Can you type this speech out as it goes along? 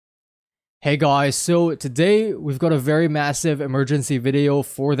Hey guys, so today we've got a very massive emergency video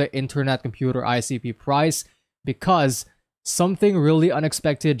for the Internet Computer ICP price because something really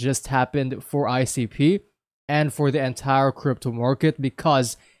unexpected just happened for ICP and for the entire crypto market,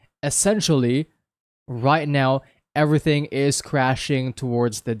 because essentially right now everything is crashing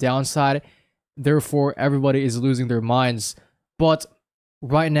towards the downside. Therefore, everybody is losing their minds. But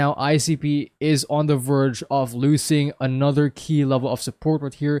right now, ICP is on the verge of losing another key level of support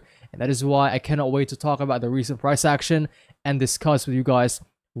right here. And that is why I cannot wait to talk about the recent price action and discuss with you guys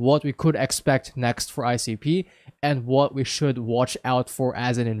what we could expect next for ICP and what we should watch out for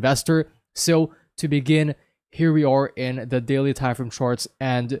as an investor. So to begin, here we are in the daily time frame charts,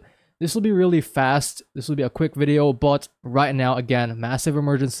 and this will be really fast. This will be a quick video, but right now, again, massive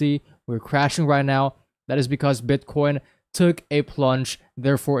emergency. We're crashing right now. That is because Bitcoin took a plunge,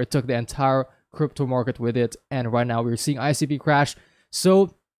 therefore it took the entire crypto market with it, and right now we're seeing ICP crash.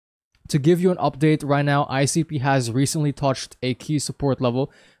 So to give you an update right now, ICP has recently touched a key support level,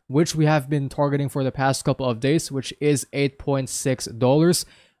 which we have been targeting for the past couple of days, which is $8.6.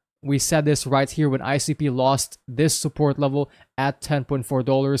 We said this right here when ICP lost this support level at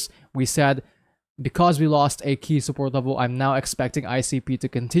 $10.4. We said, because we lost a key support level, I'm now expecting ICP to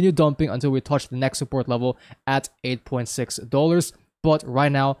continue dumping until we touch the next support level at $8.6. But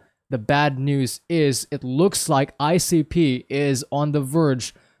right now, the bad news is it looks like ICP is on the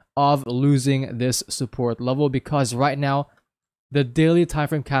verge of losing this support level, because right now, the daily time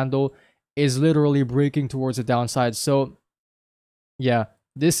frame candle is literally breaking towards the downside. So yeah,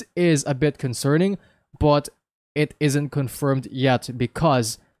 this is a bit concerning, but it isn't confirmed yet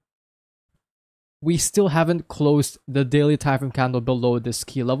because we still haven't closed the daily time frame candle below this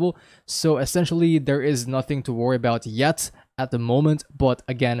key level. So essentially, there is nothing to worry about yet at the moment. But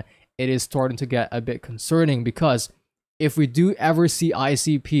again, it is starting to get a bit concerning, because if we do ever see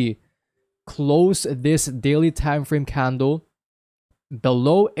ICP close this daily time frame candle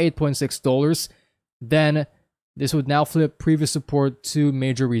below $8.6, then this would now flip previous support to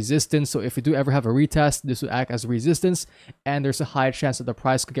major resistance. So if we do ever have a retest, this would act as resistance, and there's a high chance that the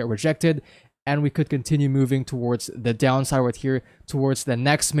price could get rejected, and we could continue moving towards the downside right here, towards the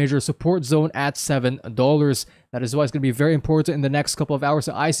next major support zone at $7. That is why it's going to be very important in the next couple of hours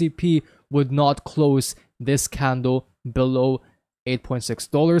that ICP would not close this candle below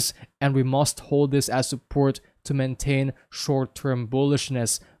 $8.6, and we must hold this as support to maintain short-term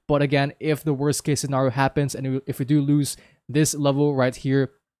bullishness. But again, if the worst case scenario happens and if we do lose this level right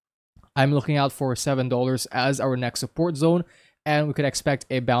here, I'm looking out for $7 as our next support zone, and we could expect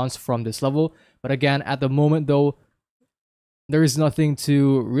a bounce from this level. But again, at the moment though, there is nothing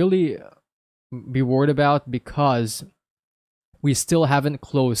to really be worried about, because we still haven't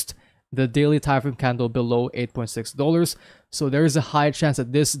closed the daily time frame candle below $8.6. So there is a high chance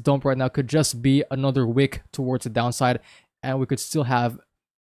that this dump right now could just be another wick towards the downside, and we could still have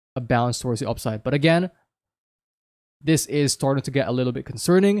a bounce towards the upside. But again, this is starting to get a little bit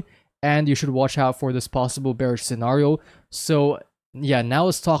concerning, and you should watch out for this possible bearish scenario. So yeah, now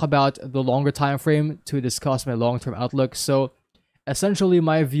let's talk about the longer time frame to discuss my long-term outlook. So essentially,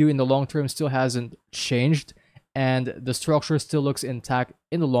 my view in the long term still hasn't changed, and the structure still looks intact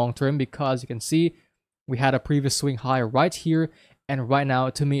in the long term, because you can see we had a previous swing high right here, and right now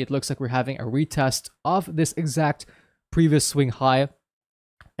to me it looks like we're having a retest of this exact previous swing high,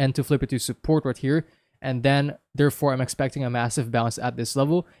 and to flip it to support right here. And then therefore I'm expecting a massive bounce at this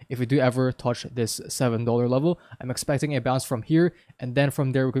level. If we do ever touch this $7 level, I'm expecting a bounce from here, and then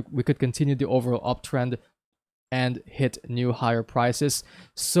from there we could continue the overall uptrend and hit new higher prices.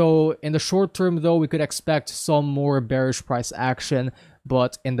 So in the short term though, we could expect some more bearish price action,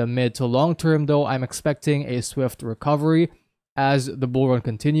 but in the mid to long term though, I'm expecting a swift recovery as the bull run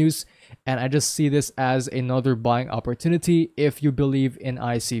continues. And I just see this as another buying opportunity if you believe in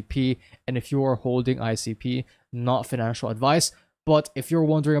ICP and if you are holding ICP, not financial advice. But if you're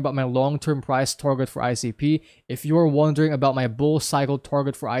wondering about my long-term price target for ICP, if you're wondering about my bull cycle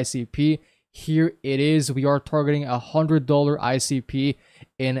target for ICP, here it is. We are targeting $100 ICP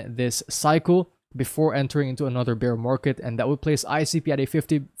in this cycle before entering into another bear market, and that would place ICP at a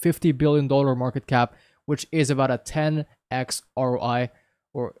 $50 billion market cap, which is about a 10x ROI,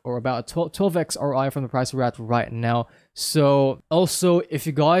 or about a 12x ROI from the price we're at right now. So also, if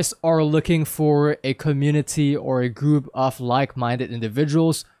you guys are looking for a community or a group of like-minded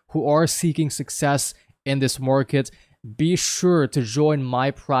individuals who are seeking success in this market, be sure to join my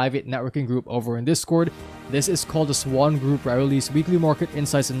private networking group over in Discord. This is called the Swan Group, where I release weekly market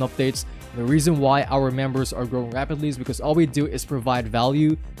insights and updates. The reason why our members are growing rapidly is because all we do is provide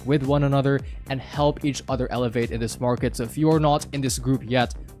value with one another and help each other elevate in this market. So if you are not in this group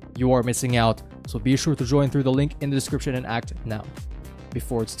yet, you are missing out. So be sure to join through the link in the description and act now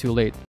before it's too late.